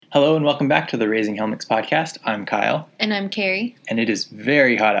Hello and welcome back to the Raising Helmets podcast. I'm Kyle. And I'm Carrie. And it is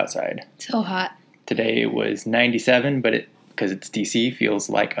very hot outside. So hot. Today it was 97, but because it's DC, feels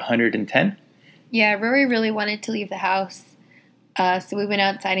like 110. Yeah, Rory really wanted to leave the house, so we went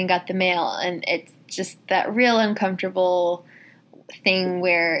outside and got the mail, and it's just that real uncomfortable thing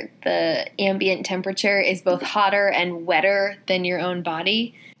where the ambient temperature is both hotter and wetter than your own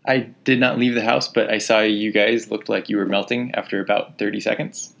body. I did not leave the house, but I saw you guys looked like you were melting after about 30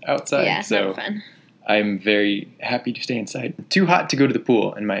 seconds outside. Yeah, so not fun. I'm very happy to stay inside. Too hot to go to the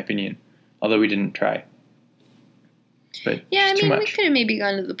pool, in my opinion, although we didn't try. But yeah, I too mean, much. we could have maybe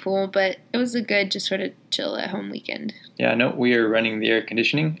gone to the pool, but it was a good just sort of chill at home weekend. Yeah, no, we are running the air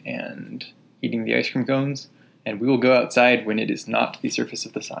conditioning and eating the ice cream cones, and we will go outside when it is not the surface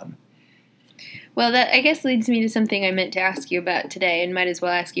of the sun. Well, that I guess leads me to something I meant to ask you about today, and might as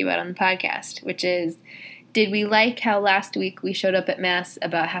well ask you about on the podcast, which is, did we like how last week we showed up at Mass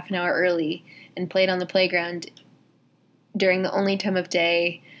about half an hour early and played on the playground during the only time of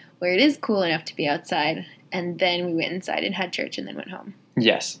day where it is cool enough to be outside, and then we went inside and had church and then went home?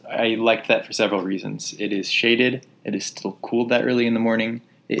 Yes, I liked that for several reasons. It is shaded, it is still cool that early in the morning,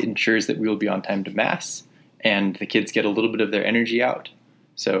 it ensures that we will be on time to Mass, and the kids get a little bit of their energy out.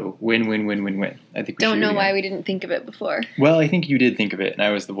 So win, win, win, win, win. I think we Don't should know why we didn't think of it before. Well, I think you did think of it, and I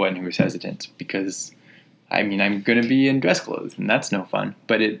was the one who was hesitant because, I mean, I'm going to be in dress clothes, and that's no fun.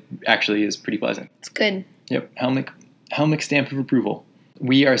 But it actually is pretty pleasant. It's good. Yep, Helmick stamp of approval.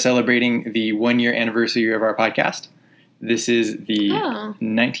 We are celebrating the 1-year anniversary of our podcast. This is the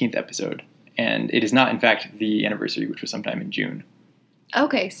 19th episode, and it is not, in fact, the anniversary, which was sometime in June.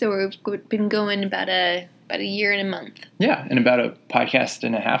 Okay, so we've been going about a year and a month. Yeah, and about a podcast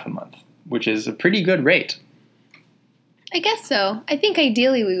and a half a month, which is a pretty good rate. I guess so. I think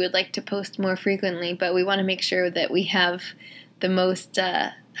ideally we would like to post more frequently, but we want to make sure that we have the most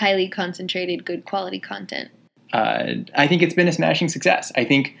highly concentrated, good quality content. I think it's been a smashing success. I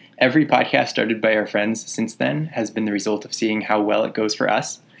think every podcast started by our friends since then has been the result of seeing how well it goes for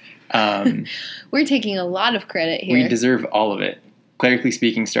us. We're taking a lot of credit here. We deserve all of it. Clerically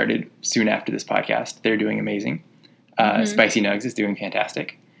Speaking started soon after this podcast. They're doing amazing. Spicy Nugs is doing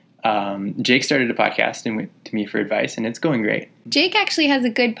fantastic. Jake started a podcast and went to me for advice, and it's going great. Jake actually has a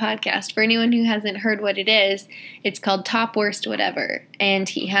good podcast. For anyone who hasn't heard what it is, it's called Top Worst Whatever, and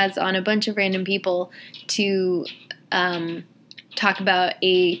he has on a bunch of random people to talk about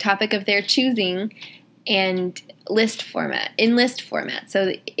a topic of their choosing and in list format.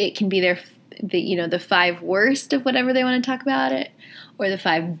 So it can be the 5 worst of whatever they want to talk about it, or the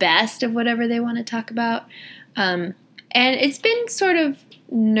 5 best of whatever they want to talk about. And it's been sort of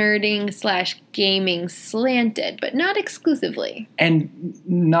nerding/gaming slanted, but not exclusively. And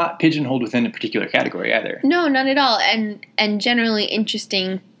not pigeonholed within a particular category either. No, not at all. And generally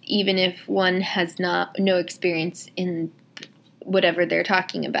interesting, even if one has no experience in whatever they're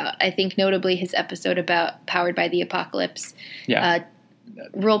talking about. I think notably his episode about Powered by the Apocalypse,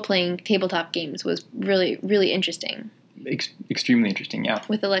 role-playing tabletop games was really, really interesting. Extremely interesting, yeah.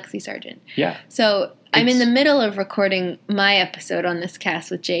 With Alexi Sargent. Yeah. So I'm in the middle of recording my episode on this cast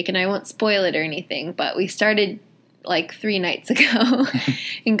with Jake, and I won't spoil it or anything, but we started like 3 nights ago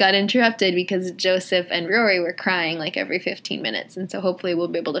and got interrupted because Joseph and Rory were crying like every 15 minutes, and so hopefully we'll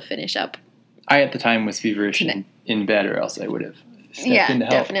be able to finish up. I, at the time, was feverish in bed, or else I would have stepped in to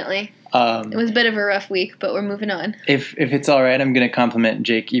help. Definitely. It was a bit of a rough week, but we're moving on. If it's all right, I'm going to compliment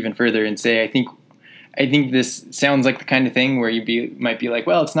Jake even further and say I think this sounds like the kind of thing where you might be like,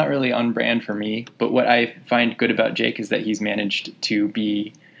 well, it's not really on brand for me. But what I find good about Jake is that he's managed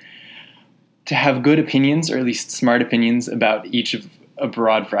to have good opinions, or at least smart opinions, about each of a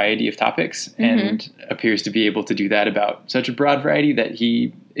broad variety of topics, and appears to be able to do that about such a broad variety that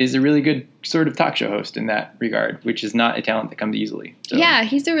he is a really good sort of talk show host in that regard, which is not a talent that comes easily. So. Yeah,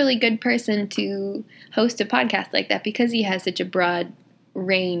 he's a really good person to host a podcast like that because he has such a broad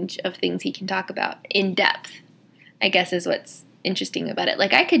range of things he can talk about in depth, I guess is what's interesting about it.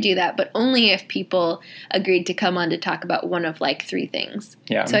 Like, I could do that, but only if people agreed to come on to talk about one of like 3 things.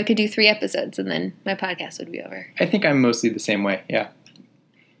 Yeah. So I could do 3 episodes and then my podcast would be over. I think I'm mostly the same way, yeah.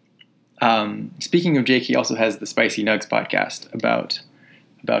 Speaking of Jake, he also has the Spicy Nugs podcast about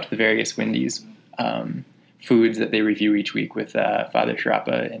the various Wendy's foods that they review each week with Father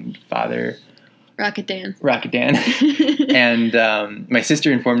Sharapa and Father Rocket Dan. And my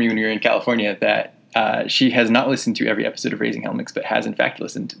sister informed me when we were in California that she has not listened to every episode of Raising Helmets, but has in fact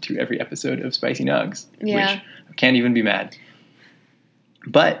listened to every episode of Spicy Nugs, which I can't even be mad.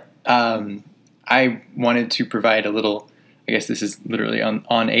 But I wanted to provide a little, I guess this is literally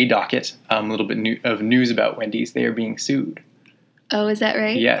on a docket, a little bit of news about Wendy's. They are being sued. Oh, is that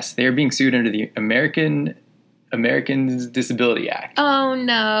right? Yes, they are being sued under the Americans Disability Act. Oh,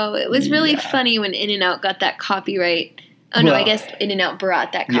 no. It was really funny when In-N-Out got that copyright. Oh, no, I guess In-N-Out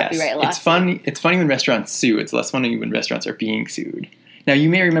brought that copyright lawsuit. It's funny when restaurants sue. It's less funny when restaurants are being sued. Now, you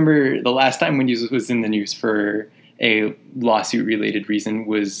may remember the last time Wendy's was in the news for a lawsuit-related reason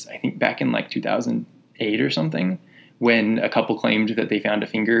was, I think, back in like 2008 or something, when a couple claimed that they found a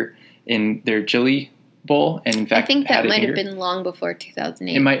finger in their chili bowl, and in fact, I think that might have been long before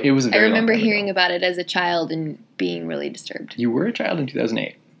 2008. It was a very I remember long time hearing ago. about it as a child and being really disturbed. You were a child in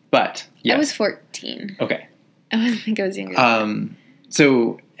 2008, but yes. I was 14. Okay. I think I was younger.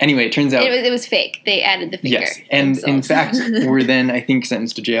 So anyway, it turns out it was fake. They added the finger. Yes, and in fact, were then, I think,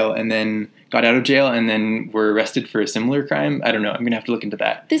 sentenced to jail, and then got out of jail, and then were arrested for a similar crime. I don't know. I'm going to have to look into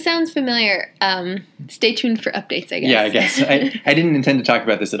that. This sounds familiar. Stay tuned for updates, I guess. Yeah, I guess. I didn't intend to talk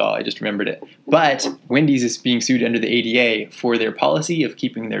about this at all. I just remembered it. But Wendy's is being sued under the ADA for their policy of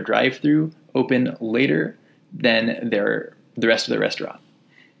keeping their drive-thru open later than the rest of their restaurant.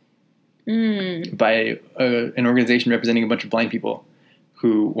 By an organization representing a bunch of blind people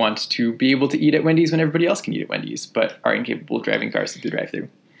who want to be able to eat at Wendy's when everybody else can eat at Wendy's, but are incapable of driving cars through the drive-thru.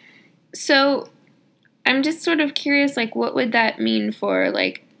 So, I'm just sort of curious, like, what would that mean for,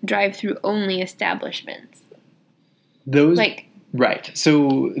 like, drive-thru only establishments? Right.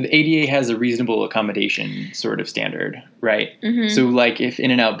 So, the ADA has a reasonable accommodation sort of standard, right? Mm-hmm. So, like, if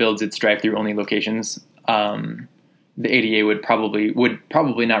In-N-Out builds its drive-thru only locations, the ADA would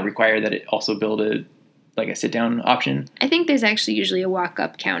probably not require that it also build a sit-down option. I think there's actually usually a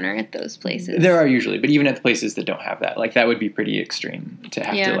walk-up counter at those places. There are usually, but even at the places that don't have that, like, that would be pretty extreme to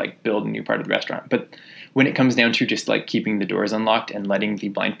have to, like, build a new part of the restaurant. But when it comes down to just, like, keeping the doors unlocked and letting the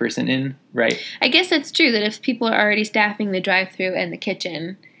blind person in, right? I guess that's true, that if people are already staffing the drive-thru and the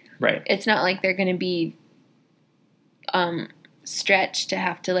kitchen, right, it's not like they're going to be stretched to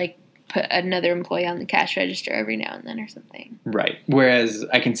have to, like, put another employee on the cash register every now and then or something. Right. Whereas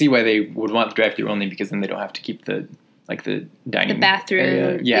I can see why they would want the drive-thru only, because then they don't have to keep the dining, the bathroom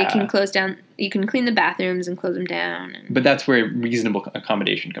area. Yeah. They can close down. You can clean the bathrooms and close them down. But that's where reasonable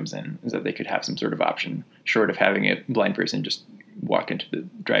accommodation comes in, is that they could have some sort of option short of having a blind person just walk into the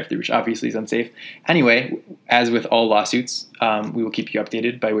drive-thru, which obviously is unsafe. Anyway, as with all lawsuits, we will keep you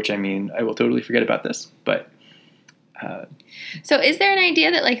updated, by which I mean I will totally forget about this, but so is there an idea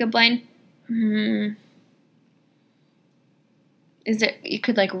that, like, a blind is it you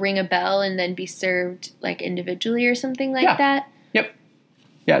could, like, ring a bell and then be served, like, individually or something like that? Yep.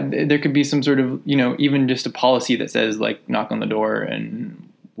 Yeah, there could be some sort of, even just a policy that says, like, knock on the door and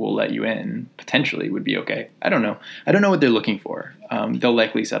we'll let you in, potentially would be okay. I don't know what they're looking for. They'll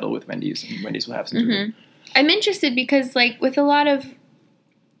likely settle with Wendy's, and Wendy's will have some sort of... I'm interested because, like, with a lot of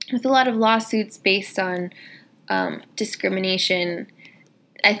lawsuits based on discrimination,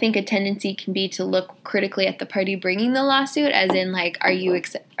 I think a tendency can be to look critically at the party bringing the lawsuit, as in, like, are you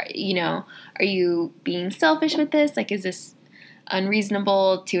being selfish with this? Like, is this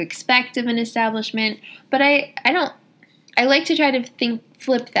unreasonable to expect of an establishment? But I like to try to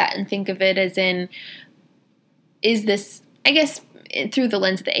flip that and think of it as in, is this, I guess, through the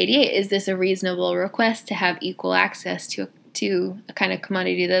lens of the ADA, is this a reasonable request to have equal access to a kind of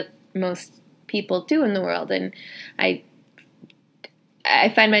commodity that most people do in the world? And I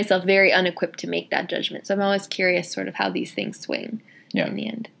find myself very unequipped to make that judgment. So I'm always curious sort of how these things swing in the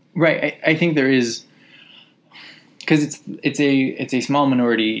end. Right. I think there is, because it's a small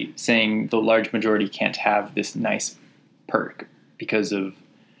minority saying the large majority can't have this nice perk because of,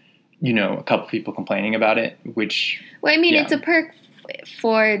 a couple people complaining about it, which... Well, I mean, it's a perk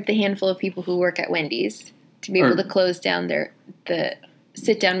for the handful of people who work at Wendy's to be able to close down the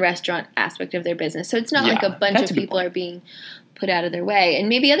sit-down restaurant aspect of their business. So it's not like a bunch of people are being put out of their way. And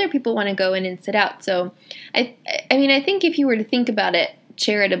maybe other people want to go in and sit out. So, I think if you were to think about it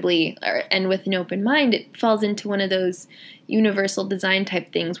charitably and with an open mind, it falls into one of those universal design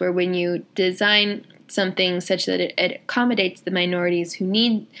type things where when you design something such that it accommodates the minorities who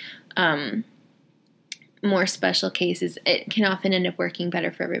need more special cases, it can often end up working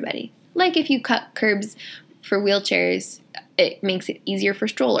better for everybody. Like if you cut curbs for wheelchairs, it makes it easier for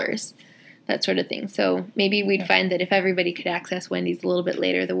strollers, that sort of thing. So maybe we'd find that if everybody could access Wendy's a little bit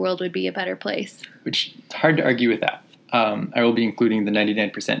later, the world would be a better place. Which, it's hard to argue with that. I will be including the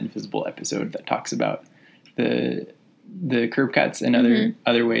 99% Invisible episode that talks about the curb cuts and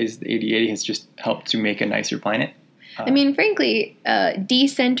other ways the ADA has just helped to make a nicer planet. Frankly,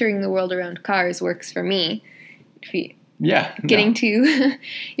 decentering the world around cars works for me. Getting to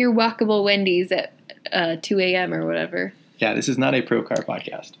your walkable Wendy's at 2 a.m. or whatever. Yeah, this is not a pro car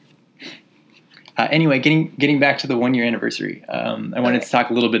podcast. Anyway, getting back to the 1 year anniversary, I wanted to talk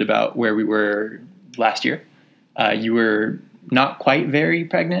a little bit about where we were last year. You were not quite very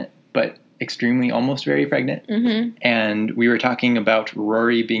pregnant, but extremely almost very pregnant. Mm-hmm. And we were talking about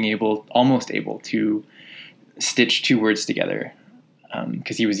Rory being almost able to stitch 2 words together.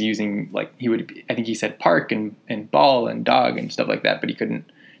 Because he was using, I think he said park and ball and dog and stuff like that, but he couldn't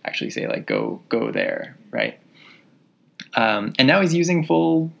actually say, go there, right? And now he's using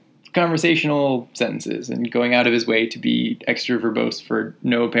full conversational sentences and going out of his way to be extra verbose for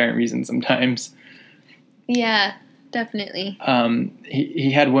no apparent reason sometimes. Yeah, definitely.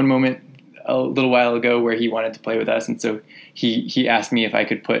 He had one moment a little while ago where he wanted to play with us, and so he asked me if I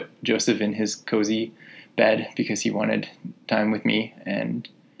could put Joseph in his cozy bed because he wanted time with me, and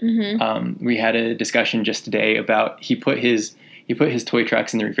we had a discussion just today about he put his toy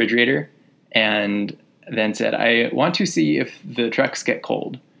trucks in the refrigerator and then said, I want to see if the trucks get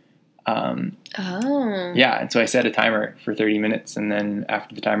cold. Yeah, and so I set a timer for 30 minutes, and then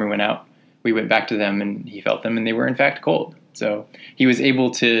after the timer went out, we went back to them, and he felt them, and they were in fact cold. So he was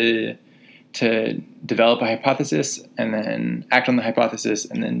able to develop a hypothesis, and then act on the hypothesis,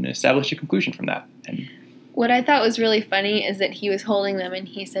 and then establish a conclusion from that. And what I thought was really funny is that he was holding them, and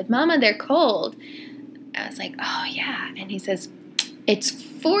he said, Mama, they're cold. I was like, oh, yeah. And he says, it's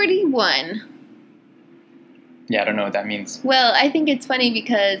 41. Yeah, I don't know what that means. Well, I think it's funny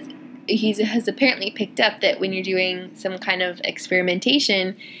because he has apparently picked up that when you're doing some kind of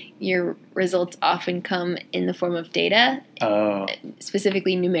experimentation, your results often come in the form of data,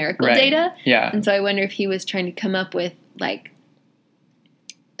 specifically numerical data. Yeah. And so I wonder if he was trying to come up with,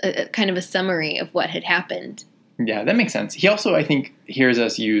 a kind of a summary of what had happened. Yeah, that makes sense. He also, I think, hears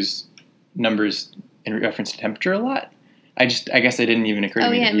us use numbers in reference to temperature a lot. I guess it didn't even occur to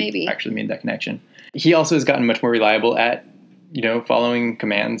me that he actually made that connection. He also has gotten much more reliable at, following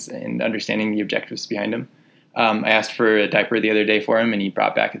commands and understanding the objectives behind them. I asked for a diaper the other day for him, and he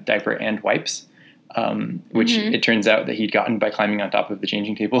brought back a diaper and wipes, which it turns out that he'd gotten by climbing on top of the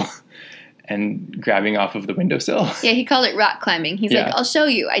changing table and grabbing off of the windowsill. Yeah, he called it rock climbing. He's like, I'll show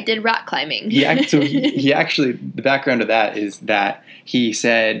you. I did rock climbing. He actually, the background of that is that he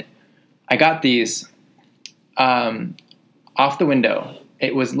said, I got these off the window.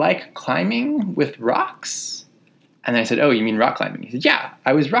 It was like climbing with rocks. And I said, oh, you mean rock climbing? He said, yeah,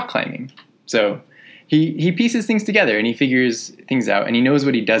 I was rock climbing. So he pieces things together, and he figures things out, and he knows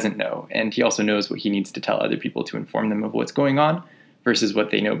what he doesn't know. And he also knows what he needs to tell other people to inform them of what's going on versus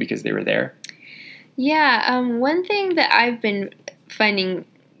what they know because they were there. Yeah, one thing that I've been finding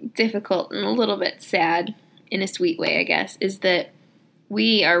difficult and a little bit sad, in a sweet way, I guess, is that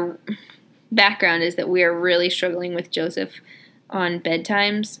we are really struggling with Joseph on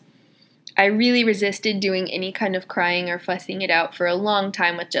bedtimes. I really resisted doing any kind of crying or fussing it out for a long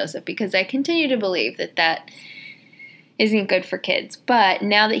time with Joseph because I continue to believe that isn't good for kids. But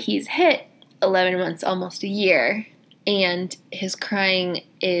now that he's hit 11 months, almost a year, and his crying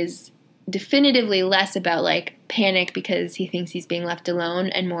is definitively less about panic because he thinks he's being left alone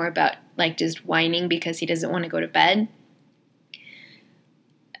and more about just whining because he doesn't want to go to bed.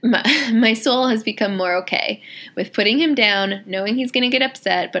 My soul has become more okay with putting him down, knowing he's going to get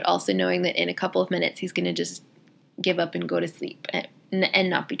upset, but also knowing that in a couple of minutes he's going to just give up and go to sleep and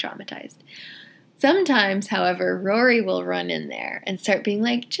not be traumatized. Sometimes, however, Rory will run in there and start being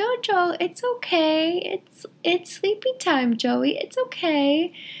like, Jojo, it's okay. It's sleepy time, Joey. It's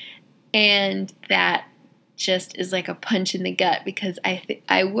okay. And that just is like a punch in the gut because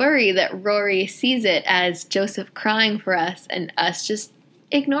I worry that Rory sees it as Joseph crying for us and us just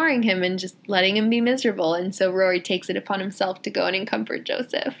ignoring him and just letting him be miserable. And so Rory takes it upon himself to go in and comfort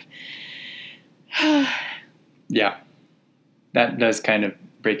Joseph. Yeah. That does kind of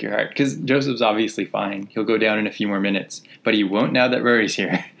break your heart because Joseph's obviously fine. He'll go down in a few more minutes, but he won't now that Rory's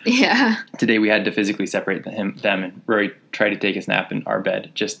here. Yeah. Today we had to physically separate them, and Rory tried to take his nap in our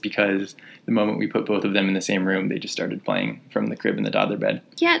bed just because the moment we put both of them in the same room, they just started playing from the crib in the toddler bed.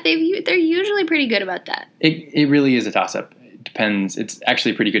 Yeah, they're usually pretty good about that. It really is a toss-up. Depends. It's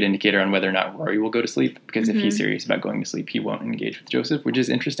actually a pretty good indicator on whether or not Rory will go to sleep because if he's serious about going to sleep, he won't engage with Joseph, which is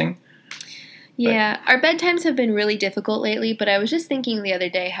interesting. Yeah, our bedtimes have been really difficult lately, but I was just thinking the other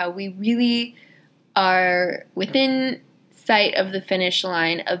day how we really are within sight of the finish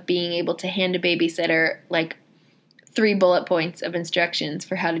line of being able to hand a babysitter 3 bullet points of instructions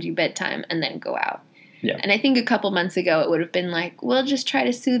for how to do bedtime and then go out. Yeah. And I think a couple months ago it would have been we'll just try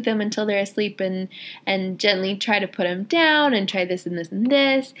to soothe them until they're asleep and gently try to put them down and try this and this and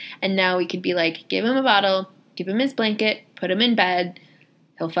this. And now we could be give him a bottle, give him his blanket, put him in bed.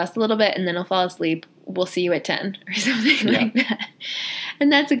 He'll fuss a little bit and then he'll fall asleep. We'll see you at 10 or something like that.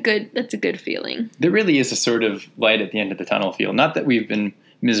 And that's a good feeling. There really is a sort of light at the end of the tunnel feel. Not that we've been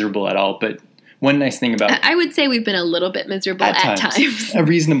miserable at all, but one nice thing about... I would say we've been a little bit miserable at times. A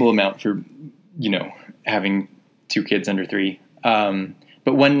reasonable amount for, having 2 kids under 3.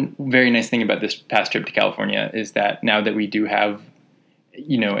 But one very nice thing about this past trip to California is that now that we do have,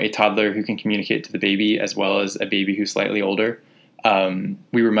 a toddler who can communicate to the baby as well as a baby who's slightly older,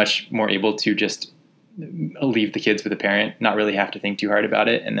 we were much more able to just leave the kids with a parent, not really have to think too hard about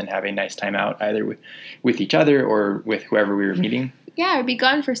it, and then have a nice time out either with each other or with whoever we were meeting. Yeah, or be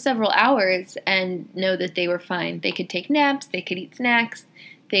gone for several hours and know that they were fine. They could take naps, they could eat snacks,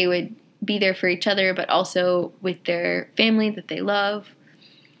 they would be there for each other, but also with their family that they love.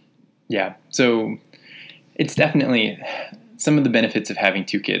 Yeah, so it's definitely some of the benefits of having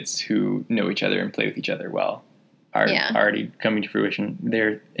 2 kids who know each other and play with each other well are already coming to fruition.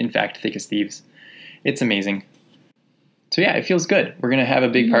 They're, in fact, thick as thieves. It's amazing. So yeah, it feels good. We're going to have a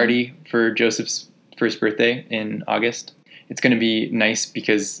big party for Joseph's first birthday in August. It's going to be nice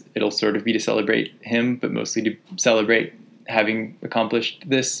because it'll sort of be to celebrate him, but mostly to celebrate having accomplished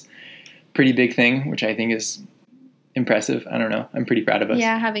this pretty big thing, which I think is impressive. I don't know. I'm pretty proud of us.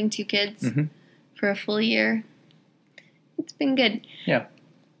 Yeah, having 2 kids for a full year. It's been good. Yeah.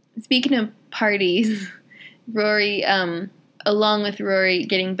 Speaking of parties, Rory, along with Rory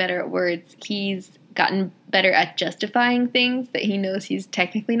getting better at words, he's gotten better at justifying things that he knows he's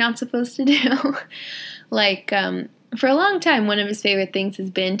technically not supposed to do. For a long time, one of his favorite things has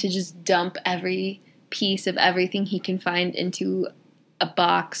been to just dump every piece of everything he can find into a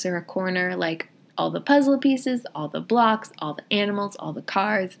box or a corner, like all the puzzle pieces, all the blocks, all the animals, all the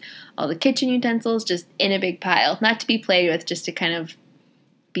cars, all the kitchen utensils, just in a big pile, not to be played with, just to kind of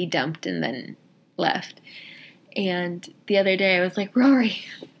be dumped and then left. And the other day I was like, Rory,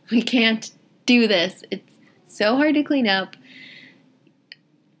 we can't do this. It's so hard to clean up.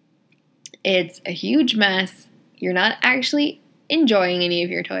 It's a huge mess. You're not actually enjoying any of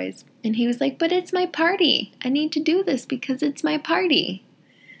your toys. And he was like, but it's my party. I need to do this because it's my party.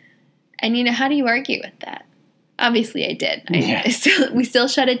 And how do you argue with that? Obviously I did. We still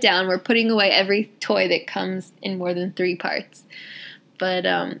shut it down. We're putting away every toy that comes in more than 3 parts. But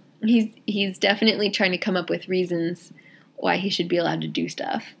he's definitely trying to come up with reasons why he should be allowed to do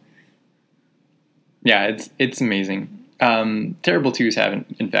stuff. Yeah, it's amazing. Terrible 2s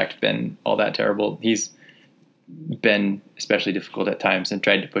haven't, in fact, been all that terrible. He's been especially difficult at times and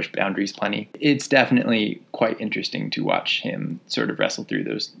tried to push boundaries plenty. It's definitely quite interesting to watch him sort of wrestle through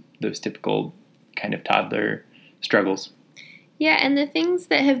those typical kind of toddler struggles. Yeah, and the things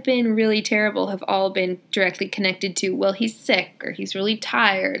that have been really terrible have all been directly connected to, well, he's sick, or he's really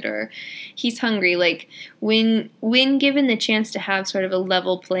tired, or he's hungry. Like, when given the chance to have sort of a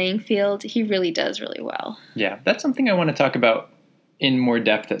level playing field, he really does really well. Yeah, that's something I want to talk about in more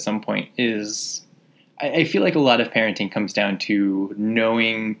depth at some point is... I feel like a lot of parenting comes down to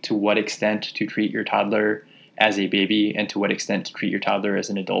knowing to what extent to treat your toddler as a baby and to what extent to treat your toddler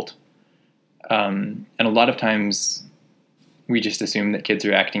as an adult. And a lot of times we just assume that kids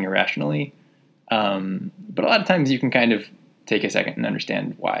are acting irrationally. But a lot of times you can kind of take a second and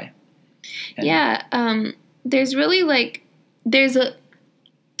understand why. There's really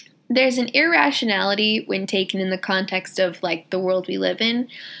there's an irrationality when taken in the context of the world we live in,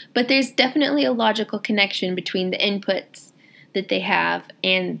 but there's definitely a logical connection between the inputs that they have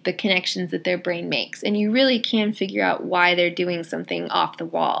and the connections that their brain makes. And you really can figure out why they're doing something off the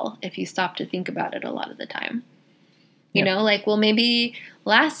wall if you stop to think about it a lot of the time. You know, maybe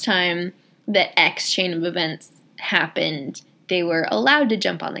last time that X chain of events happened, they were allowed to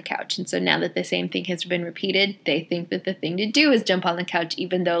jump on the couch. And so now that the same thing has been repeated, they think that the thing to do is jump on the couch,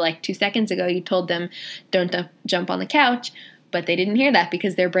 even though 2 seconds ago you told them don't jump on the couch. But they didn't hear that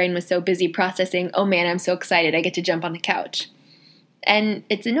because their brain was so busy processing, oh man, I'm so excited, I get to jump on the couch. And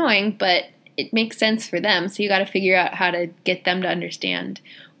it's annoying, but it makes sense for them. So you got to figure out how to get them to understand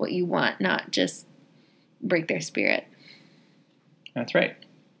what you want, not just break their spirit. That's right.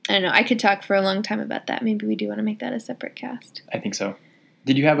 I don't know. I could talk for a long time about that. Maybe we do want to make that a separate cast. I think so.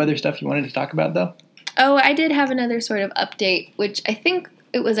 Did you have other stuff you wanted to talk about, though? Oh, I did have another sort of update, which I think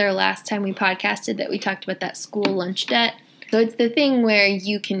it was our last time we podcasted that we talked about that school lunch debt. So it's the thing where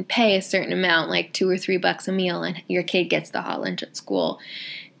you can pay a certain amount, like $2 or $3 a meal, and your kid gets the hot lunch at school.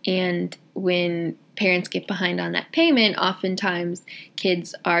 And when parents get behind on that payment, oftentimes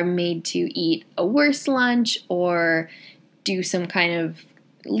kids are made to eat a worse lunch or do some kind of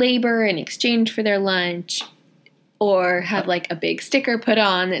labor in exchange for their lunch, or have a big sticker put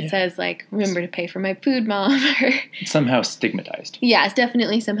on that says remember to pay for my food, Mom. Somehow stigmatized. Yeah, it's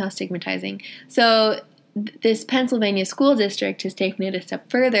definitely somehow stigmatizing. So this Pennsylvania school district has taken it a step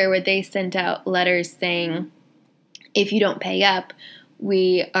further, where they sent out letters saying, if you don't pay up,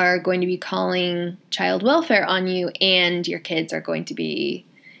 we are going to be calling child welfare on you and your kids are going to be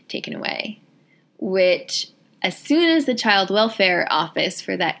taken away. Which, as soon as the child welfare office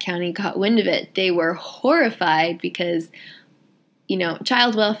for that county got wind of it, they were horrified because,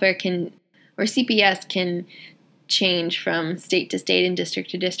 child welfare or CPS can change from state to state and district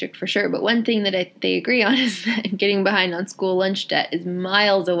to district for sure. But one thing that they agree on is that getting behind on school lunch debt is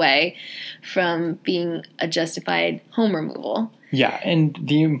miles away from being a justified home removal. Yeah, and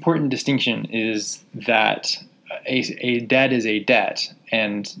the important distinction is that a debt is a debt,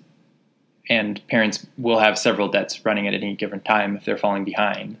 and parents will have several debts running at any given time if they're falling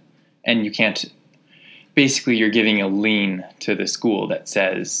behind. And you can't, basically you're giving a lien to the school that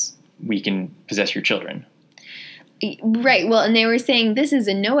says we can possess your children. Right. Well, and they were saying this is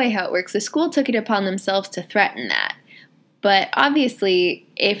in no way how it works. The school took it upon themselves to threaten that. But obviously,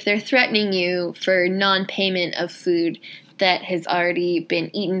 if they're threatening you for non-payment of food that has already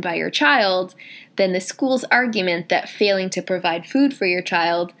been eaten by your child, then the school's argument that failing to provide food for your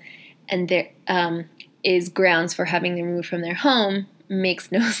child and there is grounds for having them removed from their home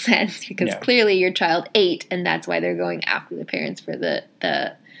makes no sense, because clearly your child ate, and that's why they're going after the parents for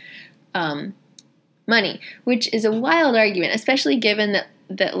the money, which is a wild argument, especially given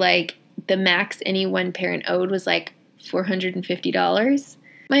that like the max any one parent owed was like $450.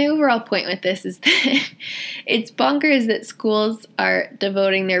 My overall point with this is that it's bonkers that schools are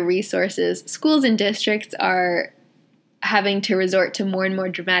devoting their resources. Schools and districts are having to resort to more and more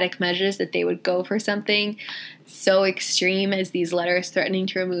dramatic measures that they would go for something so extreme as these letters threatening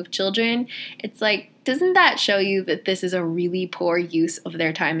to remove children. It's like, doesn't that show you that this is a really poor use of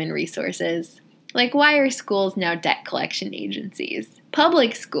their time and resources? Like, why are schools now debt collection agencies?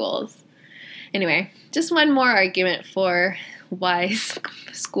 Public schools. Anyway, just one more argument for why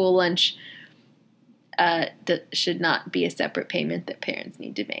school lunch should not be a separate payment that parents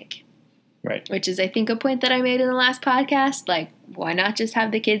need to make. Right. Which is, I think, a point that I made in the last podcast. Like, why not just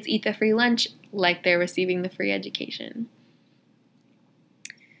have the kids eat the free lunch like they're receiving the free education?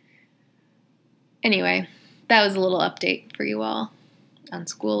 Anyway, that was a little update for you all on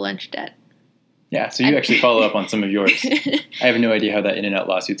school lunch debt. Yeah, so you actually follow up on some of yours. I have no idea how that In-N-Out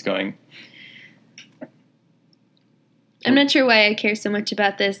lawsuit's going. I'm not sure why I care so much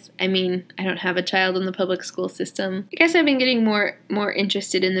about this. I mean, I don't have a child in the public school system. I guess I've been getting more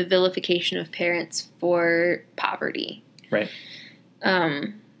interested in the vilification of parents for poverty. Right.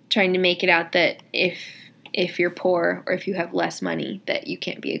 Trying to make it out that if you're poor or if you have less money, that you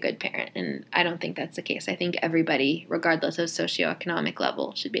can't be a good parent. And I don't think that's the case. I think everybody, regardless of socioeconomic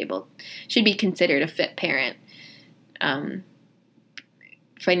level, should be considered a fit parent.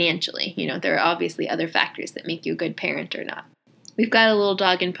 Financially, there are obviously other factors that make you a good parent or not. We've got a little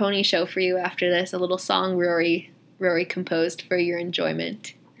dog and pony show for you after this, a little song Rory composed for your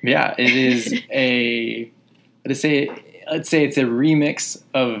enjoyment. Yeah, it is let's say it's a remix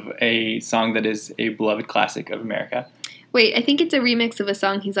of a song that is a beloved classic of America. Wait, I think it's a remix of a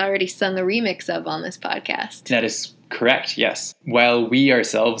song he's already sung a remix of on this podcast. That is correct, yes. While we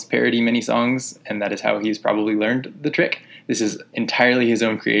ourselves parody many songs, and that is how he's probably learned the trick, this is entirely his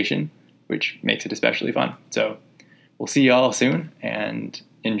own creation, which makes it especially fun. So we'll see you all soon, and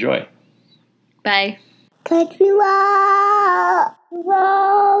enjoy. Bye. Country road,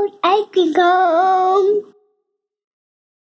 I can go.